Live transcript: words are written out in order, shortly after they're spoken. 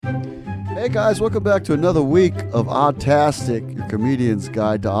Hey guys, welcome back to another week of Oddtastic, your comedian's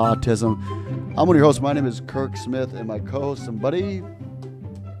guide to autism. I'm one of your hosts. My name is Kirk Smith, and my co-host and buddy,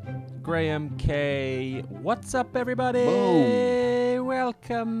 Graham K. What's up, everybody? Boom.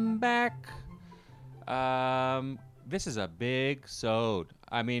 Welcome back. This is a big sode.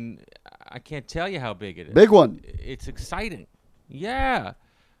 I mean, I can't tell you how big it is. big one. It's exciting. Yeah.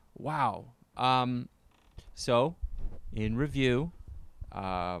 Wow. So, in review,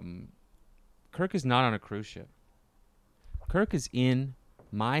 Kirk is not on a cruise ship. Kirk is in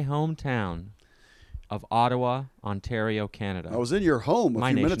my hometown of Ottawa, Ontario, Canada. I was in your home a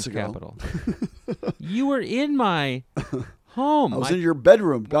few minutes ago. ago. You were in my home. I was in your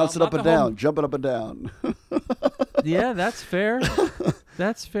bedroom, Well, bouncing up not and the down, home. jumping up and down. Yeah, that's fair.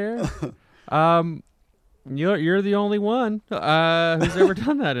 That's fair. You're the only one who's ever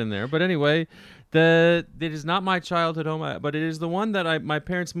done that in there. But anyway, it is not my childhood home, but it is the one that my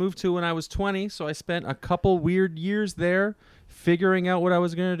parents moved to when I was 20. So I spent a couple weird years there, figuring out what I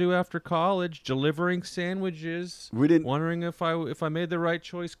was going to do after college, delivering sandwiches, wondering if I made the right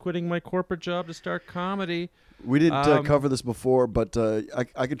choice, quitting my corporate job to start comedy. We didn't cover this before, but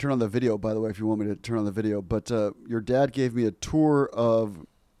I can turn on the video, by the way, if you want me to turn on the video. But your dad gave me a tour of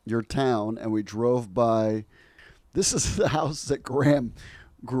your town, and we drove by. This is the house that Graham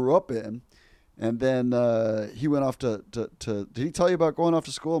grew up in. And then he went off to did he tell you about going off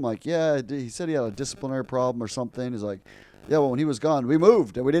to school? I'm like, yeah. He said he had a disciplinary problem or something. He's like, yeah, well, when he was gone, we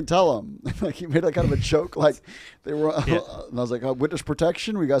moved, and we didn't tell him. Like, he made kind of a joke, like they were. Yeah. And I was like, witness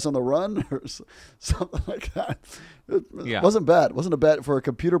protection? Were you guys on the run or something like that? It wasn't bad. It wasn't a bad for a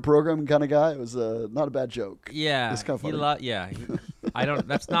computer programming kind of guy. It was not a bad joke. Yeah, it's kind of funny. I don't.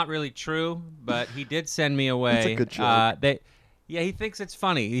 That's not really true, but he did send me away. It's a good joke. Yeah, he thinks it's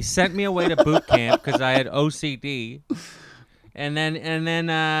funny. He sent me away to boot camp because I had OCD, and then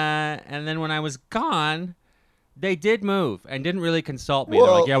when I was gone, they did move and didn't really consult me. Well,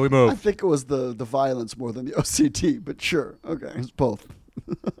 they're like, yeah, we moved. I think it was the violence more than the OCD, but sure, okay, it's both.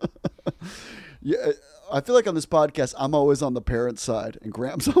 Yeah, I feel like on this podcast, I'm always on the parent's side, and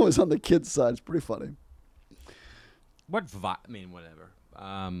Graham's always on the kid's side. It's pretty funny. Whatever.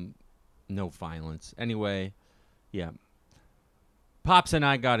 No violence. Anyway, yeah. Pops and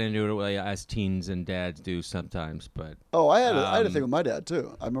I got into it as teens and dads do sometimes, but I had a thing with my dad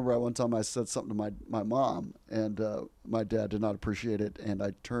too. I remember one time I said something to my mom, and my dad did not appreciate it, and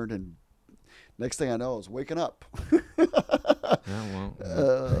I turned, and next thing I know, I was waking up.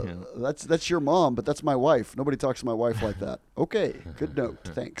 That's your mom, but that's my wife. Nobody talks to my wife like that. Okay, good note.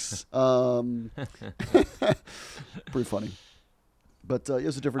 Thanks. Pretty funny, but it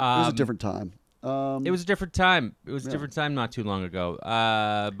was a different time. It was a different time. It was a different time not too long ago.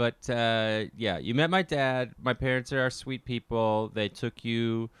 Yeah, you met my dad. My parents are sweet people. They took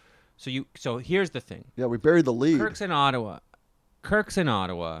you. So here's the thing. Yeah, we buried the lead. Kirk's in Ottawa.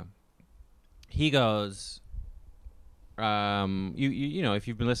 He goes. You know, if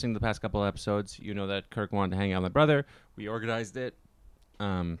you've been listening to the past couple of episodes, you know that Kirk wanted to hang out with my brother. We organized it.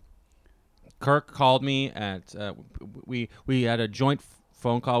 Kirk called me at. We had a joint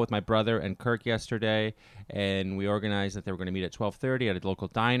phone call with my brother and Kirk yesterday, and we organized that they were going to meet at 12:30 at a local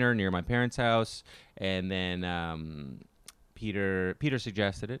diner near my parents' house. And then Peter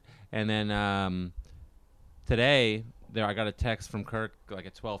suggested it, and then today I got a text from Kirk like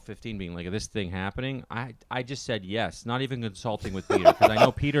at 12:15 being like, "Is this thing happening?" I just said yes, not even consulting with Peter because I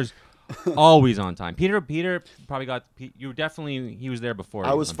know Peter's always on time. Peter probably got you. Definitely, he was there before.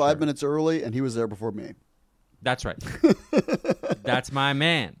 I was 5 minutes early, and he was there before me. That's right. That's my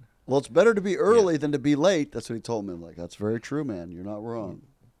man. Well, it's better to be early than to be late. That's what he told me. I'm like, that's very true, man. You're not wrong.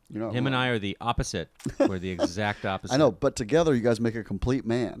 Him and I are the opposite. We're the exact opposite. I know, but together you guys make a complete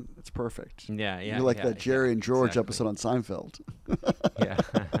man. It's perfect. Yeah. You're like that Jerry and George episode on Seinfeld. Yeah.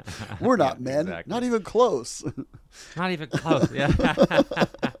 We're not men. Exactly. Not even close. Not even close. Yeah.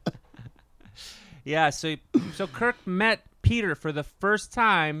 Yeah. So Kirk met Peter for the first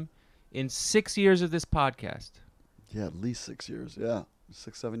time in 6 years of this podcast. Yeah, at least 6 years. Yeah,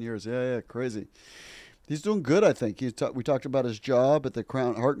 6, 7 years. Yeah, crazy. He's doing good, I think. We talked about his job at the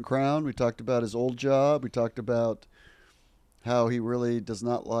Heart and Crown. We talked about his old job. We talked about how he really does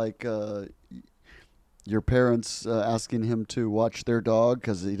not like your parents asking him to watch their dog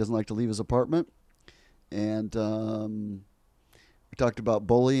because he doesn't like to leave his apartment. And we talked about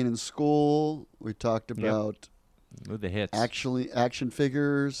bullying in school. We talked about the hits. Action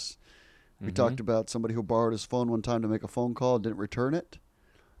figures. We talked about somebody who borrowed his phone one time to make a phone call and didn't return it.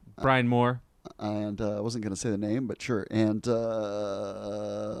 Brian Moore. And I wasn't going to say the name, but sure. And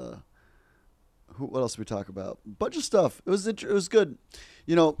who what else did we talk about? Bunch of stuff. It was good.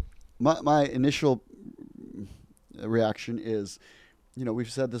 You know, my initial reaction is, you know,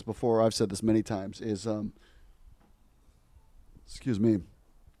 we've said this before. I've said this many times. Is excuse me.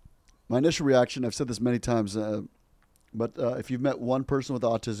 My initial reaction. I've said this many times. But if you've met one person with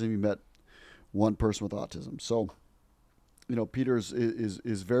autism, you met one person with autism. So, you know, Peter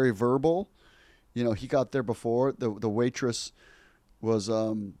is very verbal. You know, he got there before the waitress was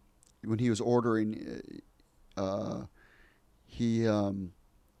when he was ordering. He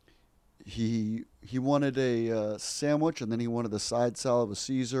wanted a sandwich, and then he wanted the side salad with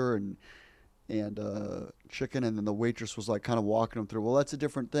Caesar and chicken, and then the waitress was like kind of walking him through. Well, that's a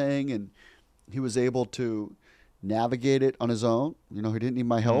different thing, and he was able to navigate it on his own. You know, he didn't need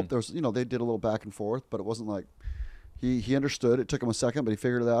my help. There was, you know, they did a little back and forth, but it wasn't like he understood. It took him a second, but he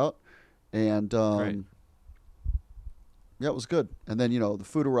figured it out, and yeah, it was good. And then, you know, the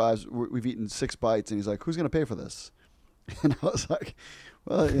food arrives. We've eaten 6 bites, and he's like, "Who's going to pay for this?" And I was like,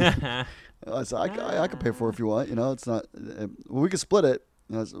 "Well, yeah." I said, I could pay for it if you want. You know, it's not. Well, we could split it."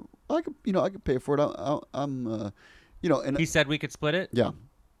 And I said, "I could pay for it. I'm you know." And he said we could split it. Yeah,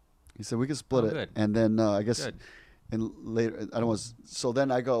 he said we could split it. Good. And then I guess, Good. and later I don't want. So then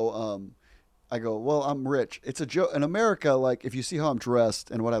I go, well, I'm rich. It's a joke in America. Like, if you see how I'm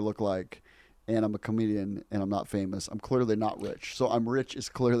dressed and what I look like, and I'm a comedian and I'm not famous, I'm clearly not rich. So I'm rich is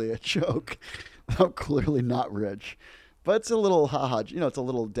clearly a joke. I'm clearly not rich. But it's a little haha, you know, it's a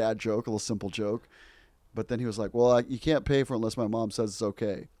little dad joke, a little simple joke. But then he was like, well, you can't pay for it unless my mom says it's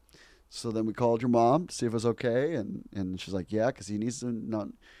okay. So then we called your mom to see if it was okay. And she's like, yeah, because he needs to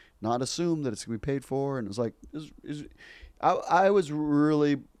not assume that it's going to be paid for. And it was like, I was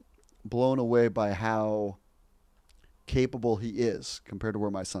really blown away by how capable he is compared to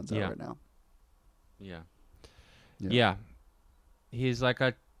where my son's at right now. Yeah. He's like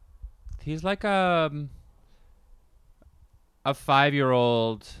a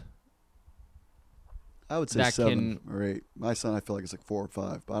 5-year-old. I would say 7 or 8. My son, I feel like it's like 4 or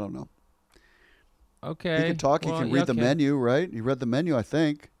 5, but I don't know. Okay. He can talk. He can read the menu, right? He read the menu, I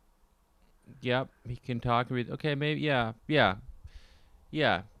think. Yep. He can talk and read. Okay, maybe. Yeah.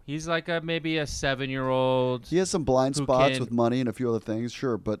 He's like maybe a 7-year-old. He has some blind spots with money and a few other things,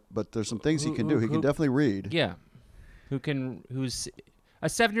 sure, but there's some things he can do. He can definitely read. Yeah. Who's a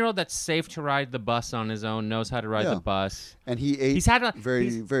 7-year-old that's safe to ride the bus on his own, knows how to ride the bus. And he ate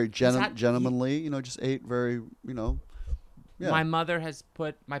very gentlemanly, you know, just ate very, you know. Yeah.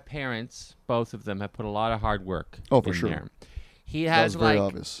 My parents, both of them, have put a lot of hard work for sure. there. He has very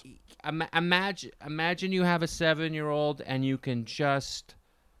obvious. Imagine you have a 7-year-old and you can just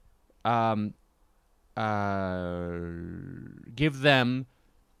give them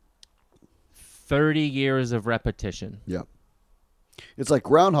 30 years of repetition. Yeah. It's like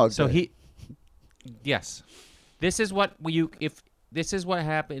Groundhog Day. Yes. This is what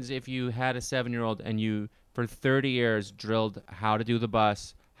happens if you had a 7-year-old and you for 30 years drilled how to do the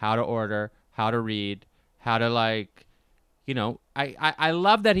bus, how to order, how to read, how to you know, I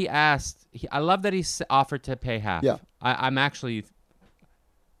love that he asked. I love that he offered to pay half. Yeah. I'm actually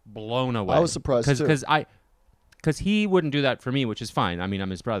blown away. I was surprised too. Because he wouldn't do that for me, which is fine. I mean, I'm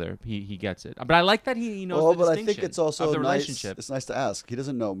his brother. He gets it. But I like that he knows the distinction. But I think it's also of the nice. relationship. It's nice to ask. He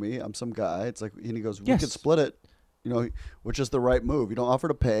doesn't know me. I'm some guy. It's like, and he goes, we Yes. could split it, you know, which is the right move. You don't offer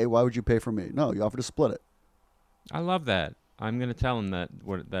to pay. Why would you pay for me? No, you offer to split it. I love that. I'm going to tell him that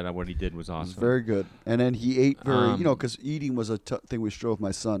what he did was awesome. It was very good. And then he ate very, you know, because eating was a thing we strove with my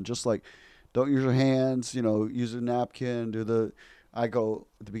son. Just like, don't use your hands, you know, use a napkin, I go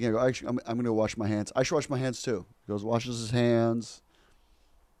at the beginning. I'm going to wash my hands. I should wash my hands too. He goes, washes his hands.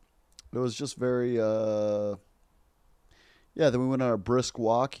 It was just very. Then we went on a brisk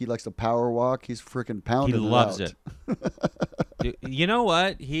walk. He likes to power walk. He's freaking pounding. He loves it. You know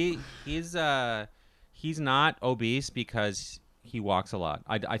what? He's not obese because he walks a lot.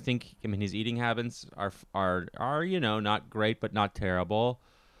 I think. I mean, his eating habits are you know, not great but not terrible.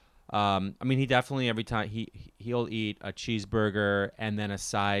 I mean, he definitely every time he'll eat a cheeseburger and then a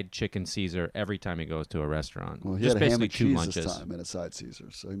side chicken Caesar every time he goes to a restaurant. Well, he just had a ham basically and 2 cheese lunches this time and a side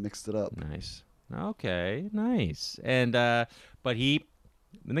Caesar, so he mixed it up. Nice. Okay, nice. And but the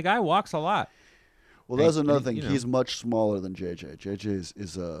guy walks a lot. Well, that's another thing. You know. He's much smaller than JJ. JJ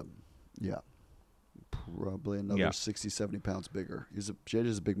is probably another 60, 70 pounds bigger.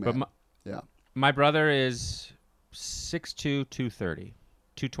 JJ's a big man. My brother is 6'2", 230.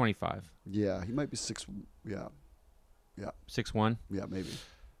 225. Yeah, he might be 6. Yeah. 6'1". Yeah, maybe.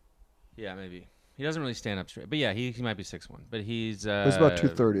 Yeah, maybe. He doesn't really stand up straight, but yeah, he might be 6'1". But he's he's about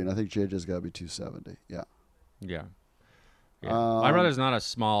 230, and I think JJ's got to be 270. Yeah. Yeah. Yeah. My brother's not a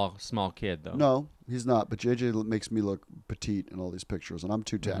small kid though. No, he's not. But JJ makes me look petite in all these pictures, and I'm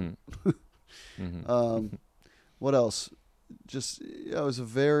 210. Mm-hmm. What else? Just it was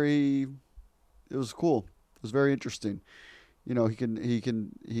it was cool. It was very interesting. You know, he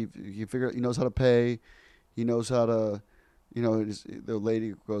figure he knows how to pay. He knows how to, the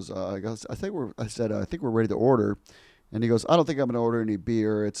lady goes, I think we're ready to order. And he goes, I don't think I'm going to order any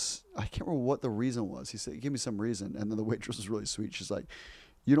beer. I can't remember what the reason was. He said, give me some reason. And then the waitress was really sweet. She's like,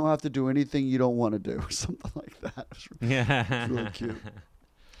 you don't have to do anything you don't want to do, or something like that. It was really cute.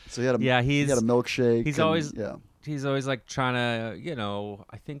 So he had a milkshake. He's always like trying to,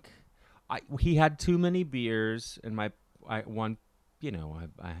 I think he had too many beers, and a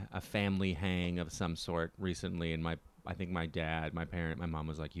family hang of some sort recently, and I think my mom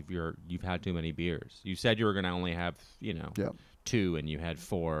was like, you've had too many beers. You said you were going to only have, 2, and you had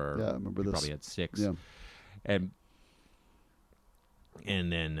 4. Yeah, I remember this. Probably had 6. Yeah.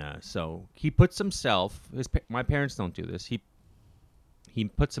 And then so he puts himself. My parents don't do this. He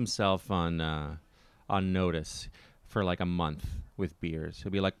puts himself on notice for like a month with beers.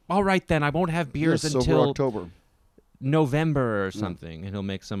 He'll be like, all right, then I won't have beers until October. November or something, and he'll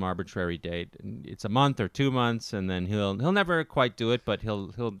make some arbitrary date. And it's a month or 2 months, and then he'll never quite do it, but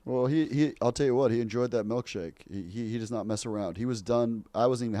he'll. Well, I'll tell you what, he enjoyed that milkshake. He does not mess around. He was done. I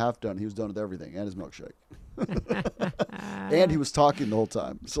wasn't even half done. He was done with everything and his milkshake. And he was talking the whole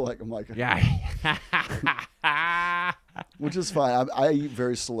time. So I'm like, yeah, which is fine. I eat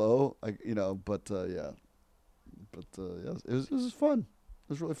very slow, but yeah, it was fun.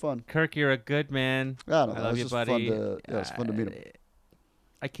 It was really fun. Kirk, you're a good man. I love you, buddy. It's fun to meet him.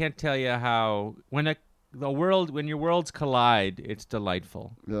 I can't tell you how when your worlds collide, it's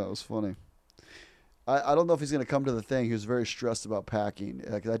delightful. Yeah, it was funny. I don't know if he's going to come to the thing. He was very stressed about packing.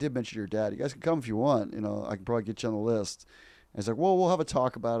 Because I did mention to your dad, you guys can come if you want. I can probably get you on the list. And he's like, well, we'll have a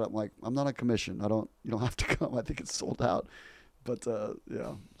talk about it. I'm like, I'm not on commission. You don't have to come. I think it's sold out. But,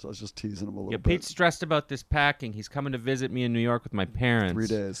 yeah, so I was just teasing him a little bit. Pete's stressed about this packing. He's coming to visit me in New York with my parents. 3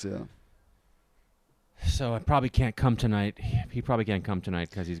 days, yeah. So I probably can't come tonight. He probably can't come tonight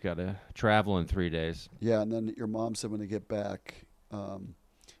because he's got to travel in 3 days. Yeah, and then your mom said when they get back,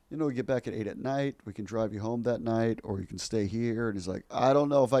 we get back at 8 at night. We can drive you home that night, or you can stay here. And he's like, I don't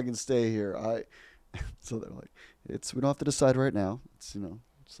know if I can stay here. So they're like, we don't have to decide right now.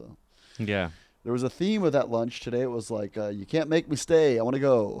 So. Yeah. There was a theme of that lunch today. It was like, you can't make me stay. I want to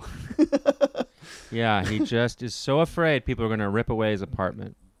go. Yeah, he just is so afraid people are going to rip away his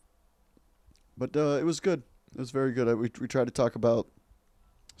apartment. But it was good. It was very good. We tried to talk about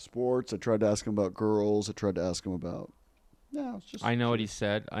sports. I tried to ask him about girls. I tried to ask him about... Yeah, it's just... I know what he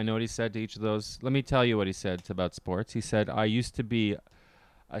said. I know what he said to each of those. Let me tell you what he said about sports. He said, I used to be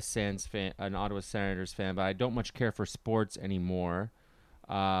a Sens fan, an Ottawa Senators fan, but I don't much care for sports anymore.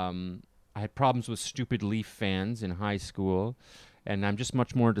 I had problems with stupid Leaf fans in high school, and I'm just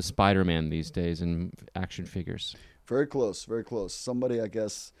much more into Spider-Man these days and action figures. Very close, very close. Somebody, I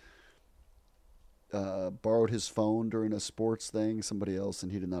guess, borrowed his phone during a sports thing, somebody else,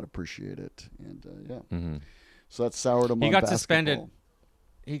 and he did not appreciate it. And, yeah. Mm-hmm. So that soured him on basketball.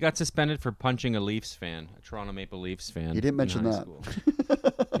 He got suspended for punching a Leafs fan, a Toronto Maple Leafs fan. He didn't mention that.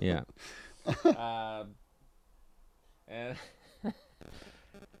 Yeah. And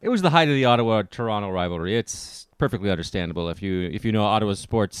it was the height of the Ottawa-Toronto rivalry. It's perfectly understandable if you know Ottawa's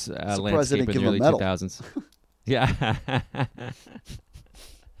sports landscape in the early 2000s. Yeah.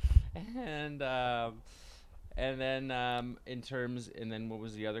 And then what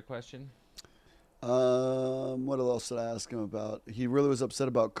was the other question? What else did I ask him about? He really was upset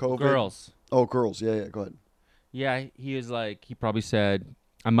about COVID. Girls. Oh, girls. Yeah. Go ahead. Yeah, he probably said,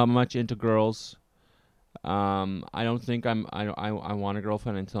 I'm not much into girls. I don't think I want a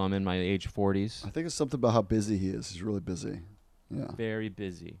girlfriend until I'm in my age 40s. I think it's something about how busy he is. He's really busy. Yeah. Very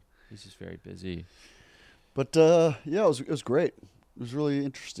busy. He's just very busy. But yeah, it was great. It was really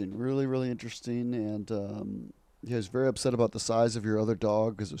interesting. Really, really interesting. And he was very upset about the size of your other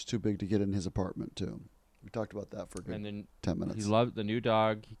dog because it was too big to get in his apartment too. We talked about that for a good 10 minutes. He loved the new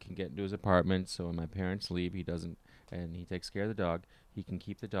dog. He can get into his apartment. So when my parents leave, he doesn't, and he takes care of the dog. He can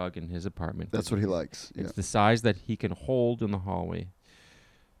keep the dog in his apartment. That's what he likes. It's the size that he can hold in the hallway.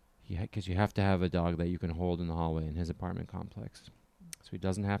 Because you have to have a dog that you can hold in the hallway in his apartment complex. So he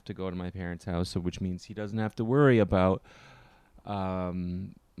doesn't have to go to my parents' house, so which means he doesn't have to worry about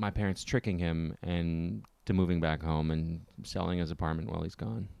my parents tricking him and to moving back home and selling his apartment while he's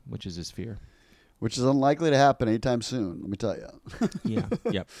gone, which is his fear. Which is unlikely to happen anytime soon, let me tell you. Yeah,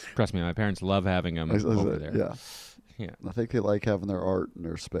 yep. Trust me, my parents love having him over there. Yeah. I think they like having their art and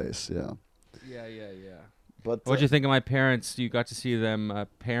their space, yeah. Yeah. But What'd you think of my parents? You got to see them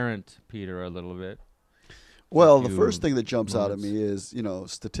parent Peter a little bit. well, the few first thing that jumps out at moments. me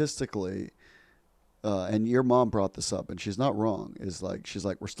is, statistically, and your mom brought this up, and she's not wrong. Is like she's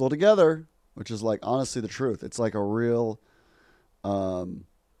like we're still together, which is like honestly the truth. It's like a real. Um,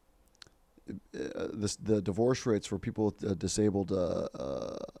 the divorce rates for people with a disabled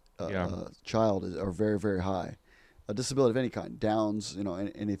Yeah. child are very, very high. A disability of any kind, Downs,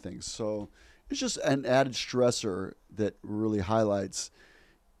 anything. So it's just an added stressor that really highlights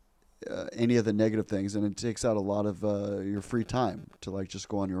any of the negative things, and it takes out a lot of your free time to like just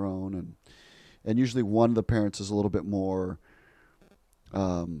go on your own, and usually one of the parents is a little bit more.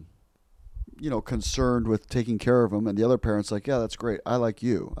 Concerned with taking care of them, and the other parent's like, yeah, that's great. I like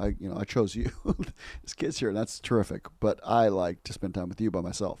you. I chose you. This kid's here, and that's terrific. But I like to spend time with you by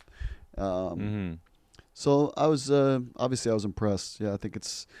myself. Mm-hmm. So I was obviously I was impressed. Yeah, I think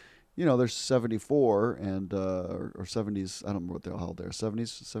it's, there's 74 and or 70s. I don't remember what they're held there.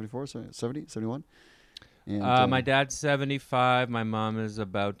 70s, 74, 70, 71. And My dad's 75. My mom is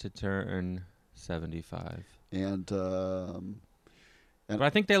about to turn 75. and But I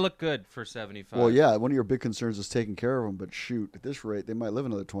think they look good for 75. well, yeah, one of your big concerns is taking care of them. But shoot, at this rate, they might live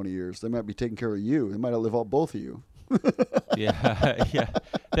another 20 years. They might be taking care of you. They might outlive both of you. Yeah, yeah.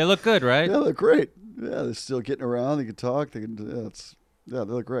 They look good, right? Yeah, they're great. Yeah, they're still getting around. They can talk. They can. They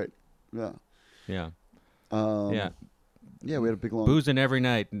look great. Yeah. Yeah. Yeah. Yeah, we had a big long. Boozing every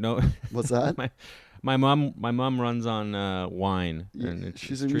night. No. What's that? my mom runs on wine, and it's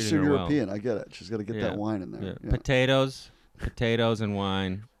she's treating Eastern her European. I get it. She's got to get that wine in there. Yeah. Yeah. Potatoes and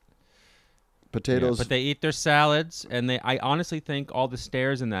wine. Potatoes. Yeah, but they eat their salads, and I honestly think all the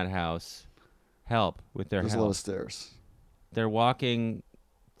stairs in that house help with their There's health. a lot of stairs. They're walking,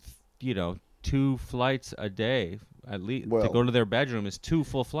 2 flights a day at least. Well, to go to their bedroom is 2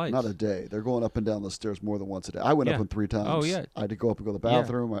 full flights. Not a day. They're going up and down the stairs more than once a day. I went up them 3 times. Oh, yeah. I had to go up and go to the Yeah.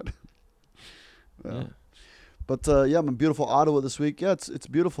 bathroom. Yeah. But I'm in beautiful Ottawa this week. Yeah, it's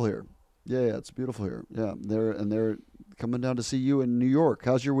beautiful here. Yeah, it's beautiful here. Yeah, they're coming down to see you in New York.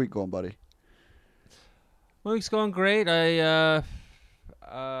 How's your week going, buddy? My week's going great. I'm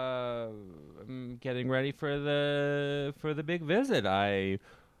getting ready for the big visit. I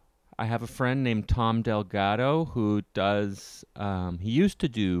have a friend named Tom Delgado who does. He used to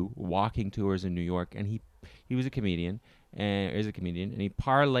do walking tours in New York, and he was a comedian and he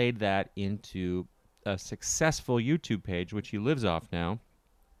parlayed that into a successful YouTube page, which he lives off now,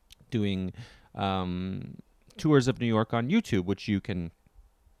 doing tours of New York on YouTube, which you can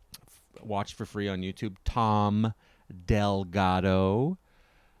watch for free on YouTube. Tom Delgado.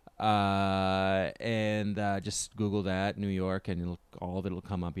 And just Google that, New York, and all of it will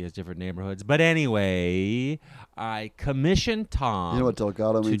come up. He has different neighborhoods. But anyway, I commissioned Tom. You know what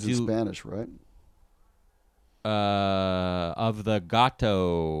Delgado means in Spanish, right? Of the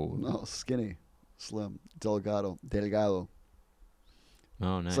gato. No, skinny, slim. Delgado.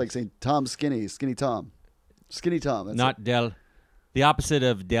 Oh, nice. It's like saying Tom Skinny, Skinny Tom. Skinny Tom. That's Not it. the opposite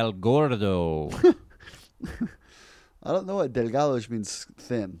of Del Gordo. I don't know what delgado means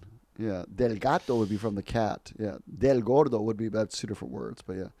thin. Yeah, del gato would be from the cat. Yeah, del gordo would be, that's 2 different words,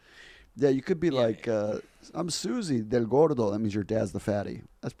 but yeah. Yeah, you could be like, I'm Susie del gordo. That means your dad's the fatty.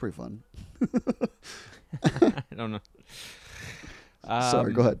 That's pretty fun. I don't know.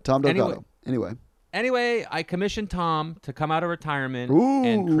 Sorry, go ahead. Tom Delgado. Anyway, I commissioned Tom to come out of retirement Ooh.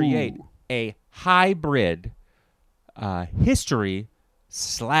 and create a hybrid history /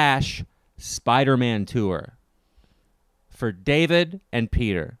 Spider-Man tour for David and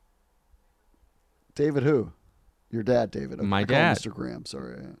Peter. David who? Your dad, David. My I call him dad. Mr. Graham,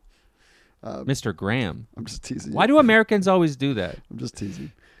 sorry. Mr. Graham. I'm just teasing you. Why do Americans always do that? I'm just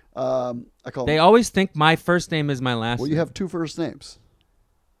teasing. I call They him, always think my first name is my last well, name. you have 2 first names.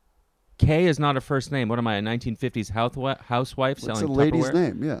 Kay is not a first name. What am I, a 1950s housewife It's selling a lady's Tupperware?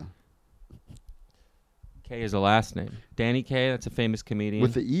 name, yeah. Kay is a last name. Danny Kay, that's a famous comedian.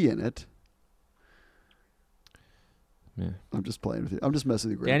 With the E in it. Yeah. I'm just playing with you. I'm just messing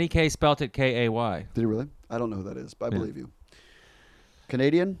with you, Graham. Danny Kay spelt it K-A-Y. Did he really? I don't know who that is, but I believe you.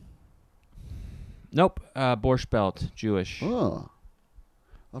 Canadian? Nope. Borscht Belt, Jewish. Oh.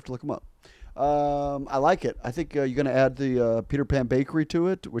 I'll have to look him up. I like it. I think you're going to add the Peter Pan Bakery to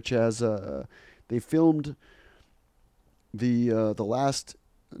it, which has they filmed the last,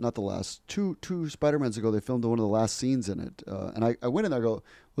 not the last, two Spider-Mans ago. They filmed one of the last scenes in it, and I went in there. I go,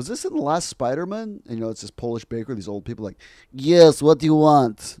 was this in the last Spider-Man? And it's this Polish baker. These old people like, yes. What do you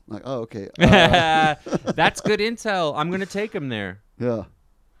want? I'm like, oh, okay. That's good intel. I'm going to take him there. Yeah.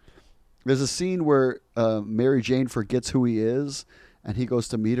 There's a scene where Mary Jane forgets who he is, and he goes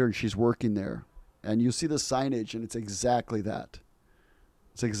to meet her, and she's working there. and you see the signage, and it's exactly that.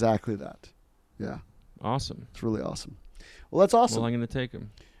 It's exactly that. Yeah. Awesome. It's really awesome. Well, that's awesome. Well, I'm going to take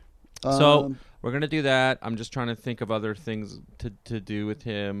him. So we're going to do that. I'm just trying to think of other things to do with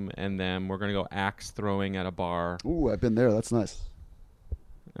him, and then we're going to go axe throwing at a bar. Ooh, I've been there. That's nice.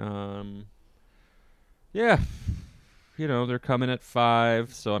 Yeah. They're coming at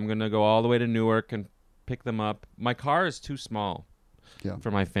 5, so I'm going to go all the way to Newark and pick them up. My car is too small for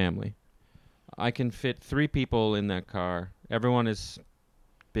my family. I can fit 3 people in that car. Everyone is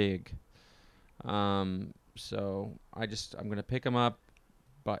big. So I'm going to pick them up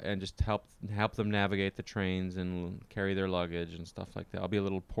and just help them navigate the trains and carry their luggage and stuff like that. I'll be a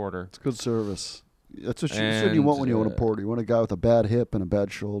little porter. It's good service. That's what you want when you want a porter. You want a guy with a bad hip and a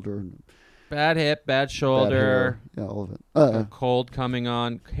bad shoulder. And bad hip, bad shoulder. Bad hair. Yeah, all of it. A cold coming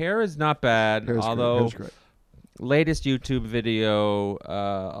on. Hair is not bad, although great. Latest YouTube video,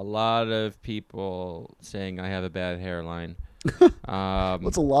 a lot of people saying I have a bad hairline.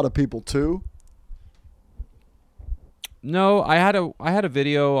 That's a lot of people too. No, I had a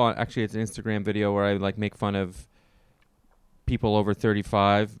video on, actually it's an Instagram video where I make fun of people over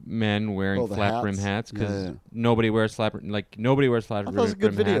 35, men wearing flat brim hats because nobody wears flat brim hats. That was a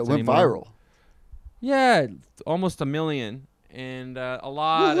good video. It went viral. Yeah, almost 1 million, and a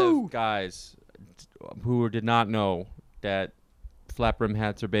lot of guys who did not know that flat brim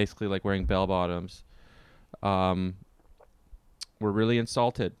hats are basically like wearing bell bottoms were really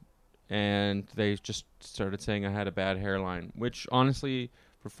insulted. And they just started saying I had a bad hairline, which honestly,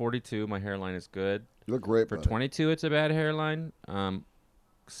 for 42, my hairline is good. You look great, For buddy. 22, it's a bad hairline.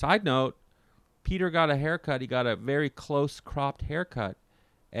 Side note, Peter got a haircut. He got a very close cropped haircut,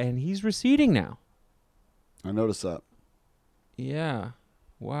 and he's receding now. I noticed that. Yeah.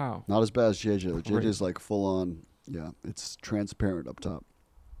 Wow. Not as bad as JJ. Great. JJ's like full on. Yeah, it's transparent up top.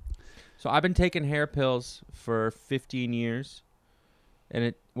 So I've been taking hair pills for 15 years.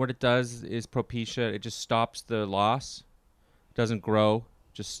 And what it does is Propecia. It just stops the loss. It doesn't grow.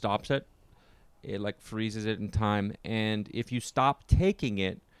 Just stops it. It freezes it in time. And if you stop taking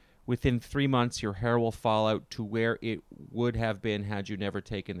it, within 3 months, your hair will fall out to where it would have been had you never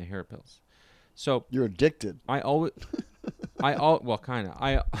taken the hair pills. So you're addicted. Well, kind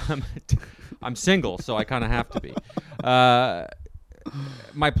of. I'm single, so I kind of have to be.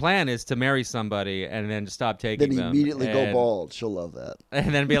 My plan is to marry somebody and then stop taking them. Then immediately go bald. She'll love that.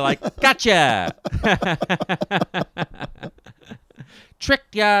 And then be like, gotcha!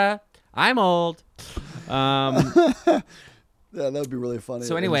 Tricked ya! I'm old. Yeah, that would be really funny.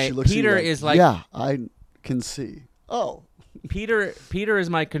 So anyway, Peter is like... Yeah, I can see. Oh. Peter is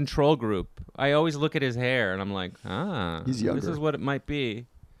my control group. I always look at his hair and I'm like, he's younger. This is what it might be.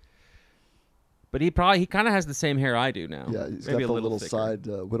 But he kind of has the same hair I do now. Yeah, he's maybe got the a little thicker. side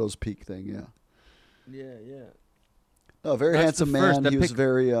widow's peak thing. Yeah. Yeah. No, very That's handsome the first. man. He was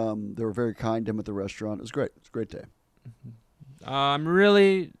very. They were very kind to him at the restaurant. It was great. It was a great day. I'm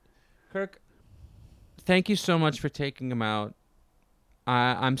really, Kirk. Thank you so much for taking him out.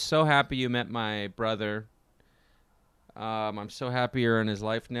 I'm so happy you met my brother. I'm so happy you're in his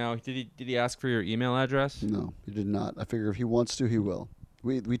life now. Did he ask for your email address? No, he did not. I figure if he wants to, he will.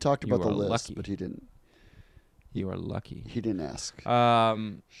 We talked about the list, lucky. but he didn't. You are lucky. He didn't ask.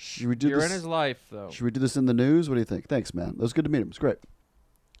 Should we do you're this? In his life, though. Should we do this in the news? What do you think? Thanks, man. It was good to meet him. It's great.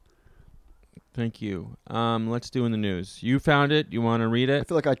 Thank you. Let's do in the news. You found it. You want to read it? I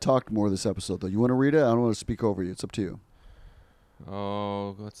feel like I talked more this episode, though. You want to read it? I don't want to speak over you. It's up to you.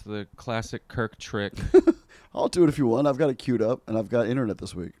 Oh, that's the classic Kirk trick. I'll do it if you want. I've got it queued up, and I've got internet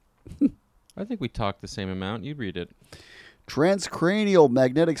this week. I think we talked the same amount. You read it. Transcranial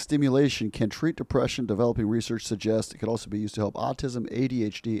magnetic stimulation can treat depression. Developing research suggests it could also be used to help autism,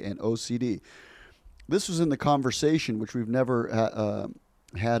 ADHD, and OCD. This was in the conversation, which we've never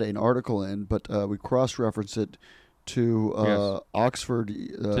had an article in, but we cross-referenced it to Yes. Oxford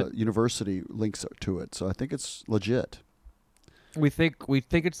University links to it. So I think it's legit. We think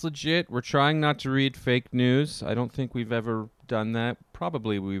it's legit. We're trying not to read fake news. I don't think we've ever done that.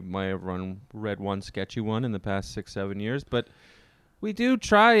 Probably we might have read one sketchy one in the past 6-7 years, but we do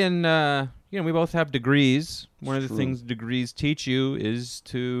try and we both have degrees. One of the things degrees teach you is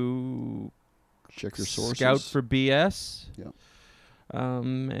to check your sources, scout for BS. Yeah.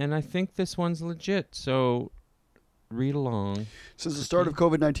 And I think this one's legit. So read along. Since the start of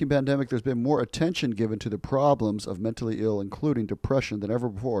COVID-19 pandemic, there's been more attention given to the problems of mentally ill, including depression, than ever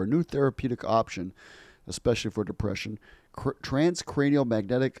before. A new therapeutic option, especially for depression, transcranial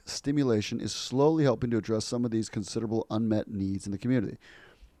magnetic stimulation, is slowly helping to address some of these considerable unmet needs in the community.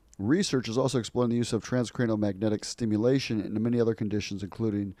 Research is also exploring the use of transcranial magnetic stimulation in many other conditions,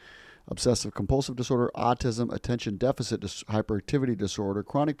 including obsessive compulsive disorder, autism, attention deficit hyperactivity disorder,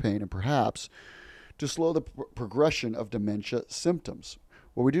 chronic pain, and perhaps to slow the progression of dementia symptoms.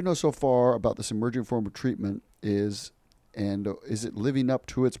 What we do know so far about this emerging form of treatment is it living up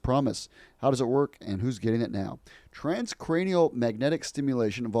to its promise? How does it work, and who's getting it now? Transcranial magnetic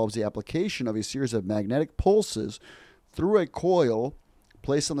stimulation involves the application of a series of magnetic pulses through a coil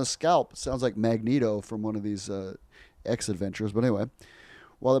placed on the scalp. Sounds like Magneto from one of these X adventures, but anyway.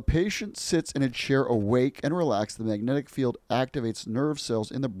 While the patient sits in a chair awake and relaxed, the magnetic field activates nerve cells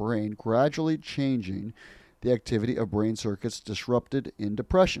in the brain, gradually changing the activity of brain circuits disrupted in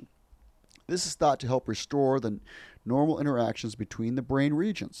depression. This is thought to help restore the normal interactions between the brain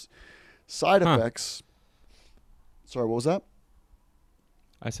regions. Side effects. Sorry, what was that?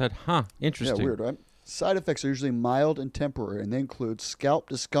 I said, interesting. Yeah, weird, right? Side effects are usually mild and temporary, and they include scalp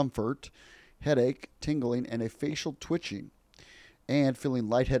discomfort, headache, tingling, and a facial twitching, and feeling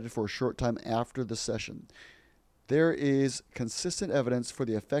lightheaded for a short time after the session. There is consistent evidence for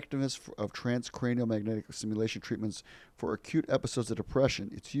the effectiveness of transcranial magnetic stimulation treatments for acute episodes of depression.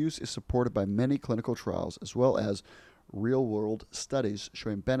 Its use is supported by many clinical trials as well as real-world studies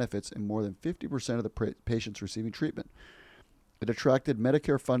showing benefits in more than 50% of the patients receiving treatment. It attracted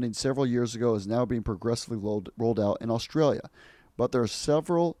Medicare funding several years ago, is now being progressively rolled out in Australia. But there are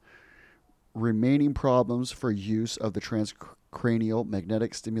several remaining problems for use of the transcranial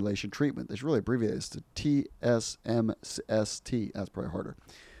magnetic stimulation treatment. They should really abbreviate this to TSMST. That's probably harder.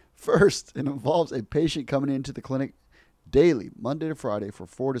 First, it involves a patient coming into the clinic daily, Monday to Friday, for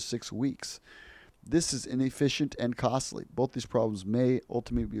 4 to 6 weeks. This is inefficient and costly. Both these problems may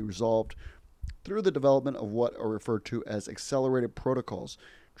ultimately be resolved through the development of what are referred to as accelerated protocols,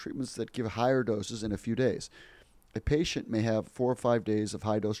 treatments that give higher doses in a few days. A patient may have 4 or 5 days of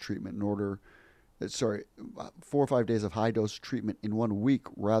high-dose treatment 4 or 5 days of high-dose treatment in 1 week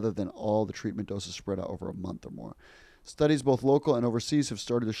rather than all the treatment doses spread out over a month or more. Studies both local and overseas have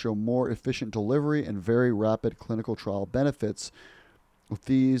started to show more efficient delivery and very rapid clinical trial benefits with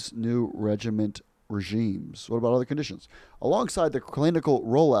these new regimes. What about other conditions? Alongside the clinical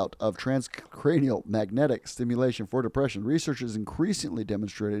rollout of transcranial magnetic stimulation for depression, research is increasingly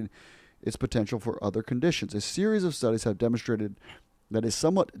demonstrating its potential for other conditions. A series of studies have demonstrated that a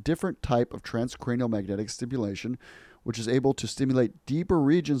somewhat different type of transcranial magnetic stimulation, which is able to stimulate deeper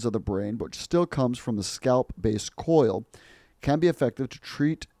regions of the brain but still comes from the scalp-based coil, can be effective to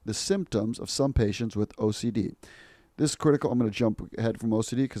treat the symptoms of some patients with OCD. This is critical. I'm going to jump ahead from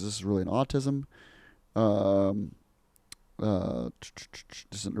OCD because this is really an autism. This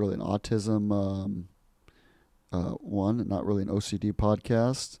isn't really an autism one, not really an OCD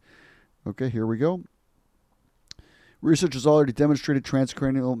podcast. Okay, here we go. Research has already demonstrated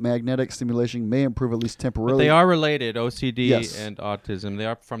transcranial magnetic stimulation may improve at least temporarily. But they are related, OCD Yes. and autism. They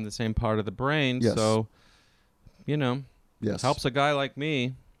are from the same part of the brain, Yes. so, Yes. helps a guy like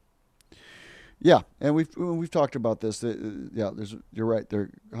me. Yeah, and we've talked about this. You're right.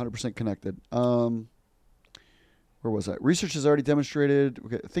 They're 100% connected. Where was that? Research has already demonstrated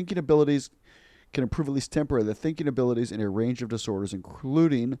thinking abilities can improve at least temporarily the thinking abilities in a range of disorders,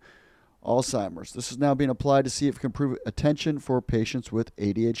 including Alzheimer's. This is now being applied to see if it can improve attention for patients with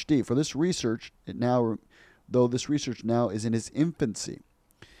ADHD. For this research, though this research now is in its infancy,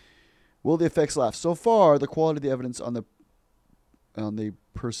 will the effects last? So far, the quality of the evidence on the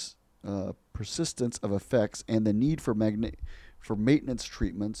persistence of effects and the need for maintenance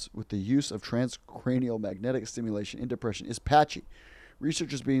treatments with the use of transcranial magnetic stimulation in depression is patchy.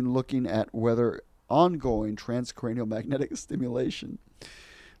 Research is looking at whether ongoing transcranial magnetic stimulation,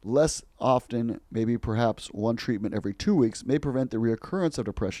 less often, maybe perhaps one treatment every 2 weeks, may prevent the reoccurrence of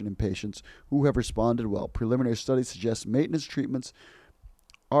depression in patients who have responded well. Preliminary studies suggest maintenance treatments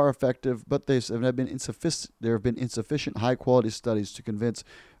are effective, but there have been insufficient high-quality studies to convince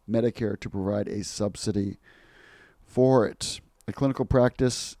Medicare to provide a subsidy for it. In clinical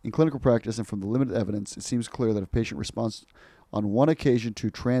practice and from the limited evidence, it seems clear that if a patient responds on one occasion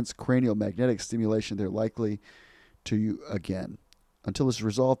to transcranial magnetic stimulation, they're likely to again. Until this is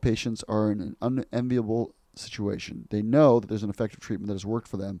resolved, patients are in an unenviable situation. They know that there's an effective treatment that has worked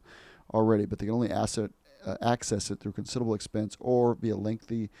for them already, but they can only access it through considerable expense or via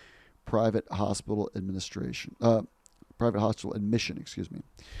lengthy private hospital admission. Excuse me.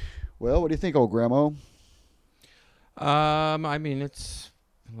 Well, what do you think, old grandma? It's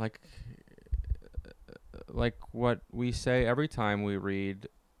like what we say every time we read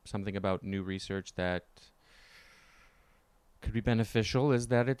something about new research that could be beneficial, is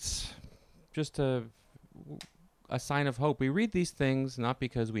that it's just a sign of hope. We read these things not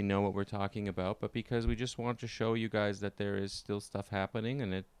because we know what we're talking about, but because we just want to show you guys that there is still stuff happening,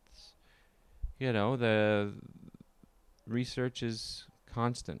 and it's the research is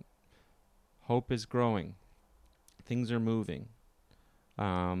constant. Hope is growing. Things are moving.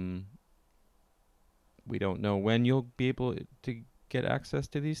 We don't know when you'll be able to get access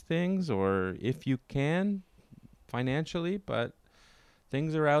to these things or if you can financially, but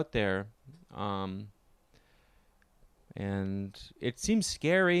things are out there. And it seems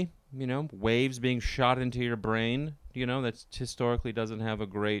scary, waves being shot into your brain, that historically doesn't have a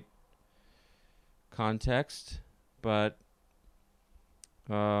great context. But,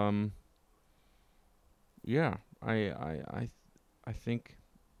 yeah, I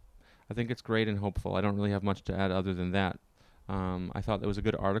think it's great and hopeful. I don't really have much to add other than that. I thought that was a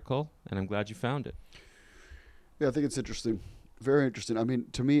good article, and I'm glad you found it. Yeah, I think it's interesting. Very interesting. I mean,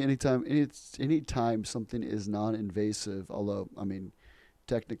 to me, anytime something is non-invasive, although, I mean,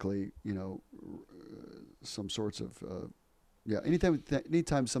 technically, some sorts of,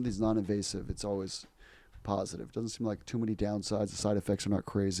 anytime something's non-invasive, it's always positive. It doesn't seem like too many downsides. The side effects are not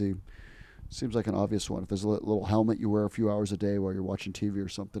crazy. Seems like an obvious one. If there's a little helmet you wear a few hours a day while you're watching TV or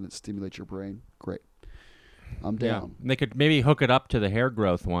something, it stimulates your brain. Great. I'm down. Yeah. They could maybe hook it up to the hair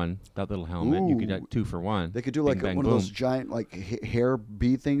growth one, that little helmet. Ooh. You could get 2 for 1. They could do Bing, like bang, one boom. of those giant hair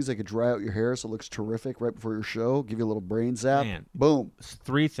bee things. They could dry out your hair so it looks terrific right before your show. Give you a little brain zap. Man. Boom.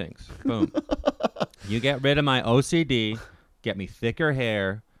 3 things. Boom. You get rid of my OCD, get me thicker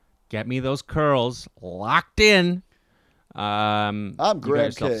hair, get me those curls locked in. I'm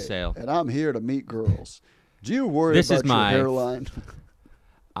Graham K, and I'm here to meet girls. Do you worry about your hairline?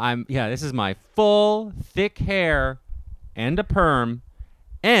 This is my full, thick hair and a perm,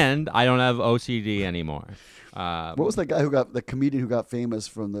 and I don't have OCD anymore. What was that guy the comedian who got famous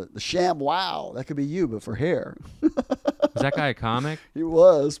from the Sham Wow? That could be you, but for hair. Was that guy a comic? He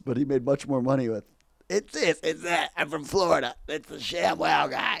was, but he made much more money with it's this, it's that. I'm from Florida. It's the Sham Wow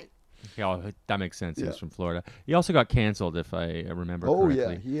guy. Yeah, that makes sense. Yeah. He's from Florida. He also got canceled, if I remember correctly.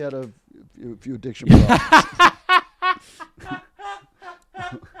 Oh, yeah. He had a few addiction problems.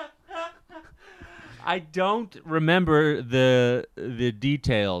 I don't remember the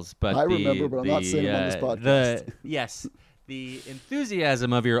details, but I remember, but I'm not saying it on this podcast. The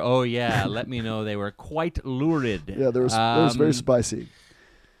enthusiasm of your let me know they were quite lurid. Yeah, there was very spicy.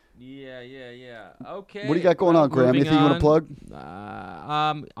 Yeah. Okay. What do you got going on, Graham? Anything you want to plug?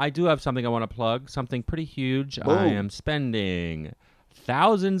 I do have something I want to plug. Something pretty huge. Boom. I am spending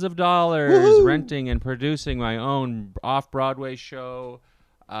thousands of dollars Woo-hoo! renting and producing my own off-Broadway show.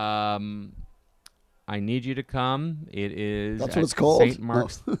 I need you to come. It is That's at what it's called. St.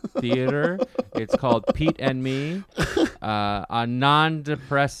 Mark's Theater. It's called Pete and Me, a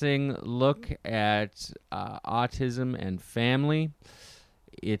non-depressing look at autism and family.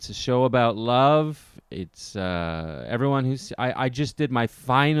 It's a show about love. It's everyone who's. I just did my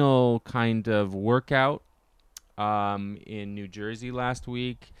final kind of workout in New Jersey last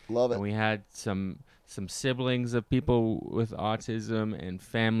week. Love it. And we had some siblings of people with autism and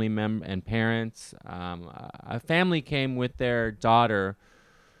family and parents. A family came with their daughter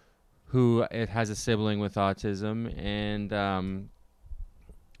who has a sibling with autism, and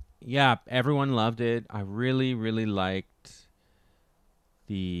everyone loved it. I really, really liked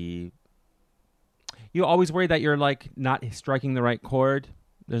you always worry that you're like not striking the right chord.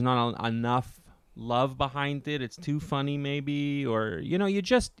 There's not enough love behind it. It's too funny maybe, or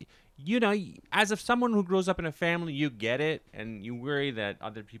as if someone who grows up in a family, you get it, and you worry that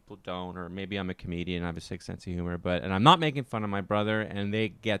other people don't, or maybe I'm a comedian, I have a sick sense of humor, and I'm not making fun of my brother, and they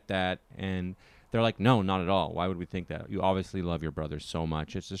get that, and they're like, no, not at all. Why would we think that? You obviously love your brother so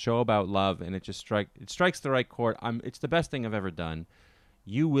much. It's a show about love, and it strikes the right chord. It's the best thing I've ever done.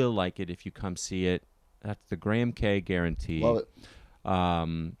 You will like it if you come see it. That's the Graham K guarantee. Love it.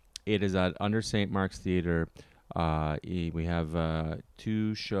 It is at Under St. Mark's Theater. We have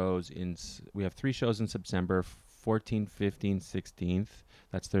 2 shows we have 3 shows in September, 14th, 15th, 16th.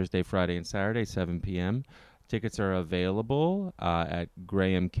 That's Thursday, Friday, and Saturday, 7 p.m. Tickets are available at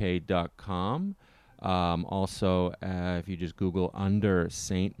grahamk.com. Also, if you just Google Under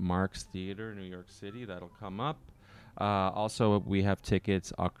St. Mark's Theater, New York City, that'll come up. Also, we have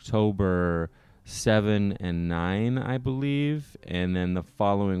tickets October 7 and 9, I believe, and then the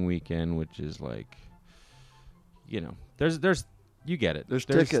following weekend, which is like, there's you get it. There's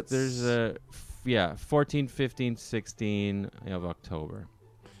tickets. There's 14, 15, 16 of October.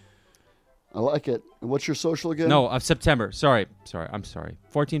 I like it. And what's your social again? No, of September. Sorry. I'm sorry.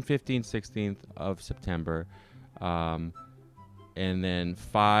 14, 15, 16th of September. And then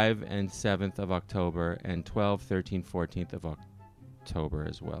 5 and 7th of October, and 12, 13, 14th of October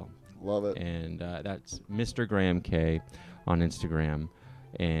as well. Love it. And that's Mr. Graham K on Instagram.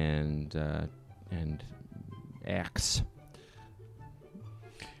 And and X.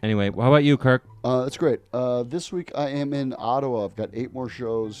 Anyway, how about you, Kirk? That's great. This week I am in Ottawa. I've got 8 more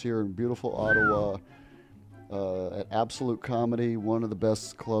shows here in beautiful Ottawa at Absolute Comedy, one of the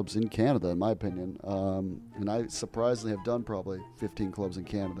best clubs in Canada, in my opinion. And I surprisingly have done probably 15 clubs in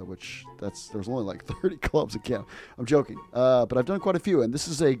Canada, which there's only like 30 clubs in Canada. I'm joking. But I've done quite a few, and this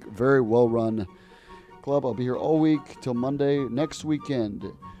is a very well-run club. I'll be here all week till Monday. Next weekend,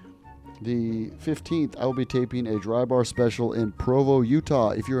 the 15th, I will be taping a dry bar special in Provo, Utah.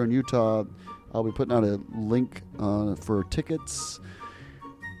 If you're in Utah, I'll be putting out a link for tickets.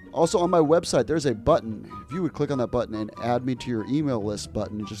 Also, on my website, there's a button. If you would click on that button and add me to your email list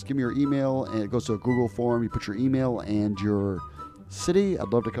button, just give me your email, and it goes to a Google form. You put your email and your city. I'd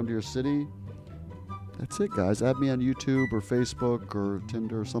love to come to your city. That's it, guys. Add me on YouTube or Facebook or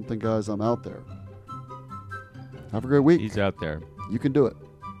Tinder or something, guys. I'm out there. Have a great week. He's out there. You can do it.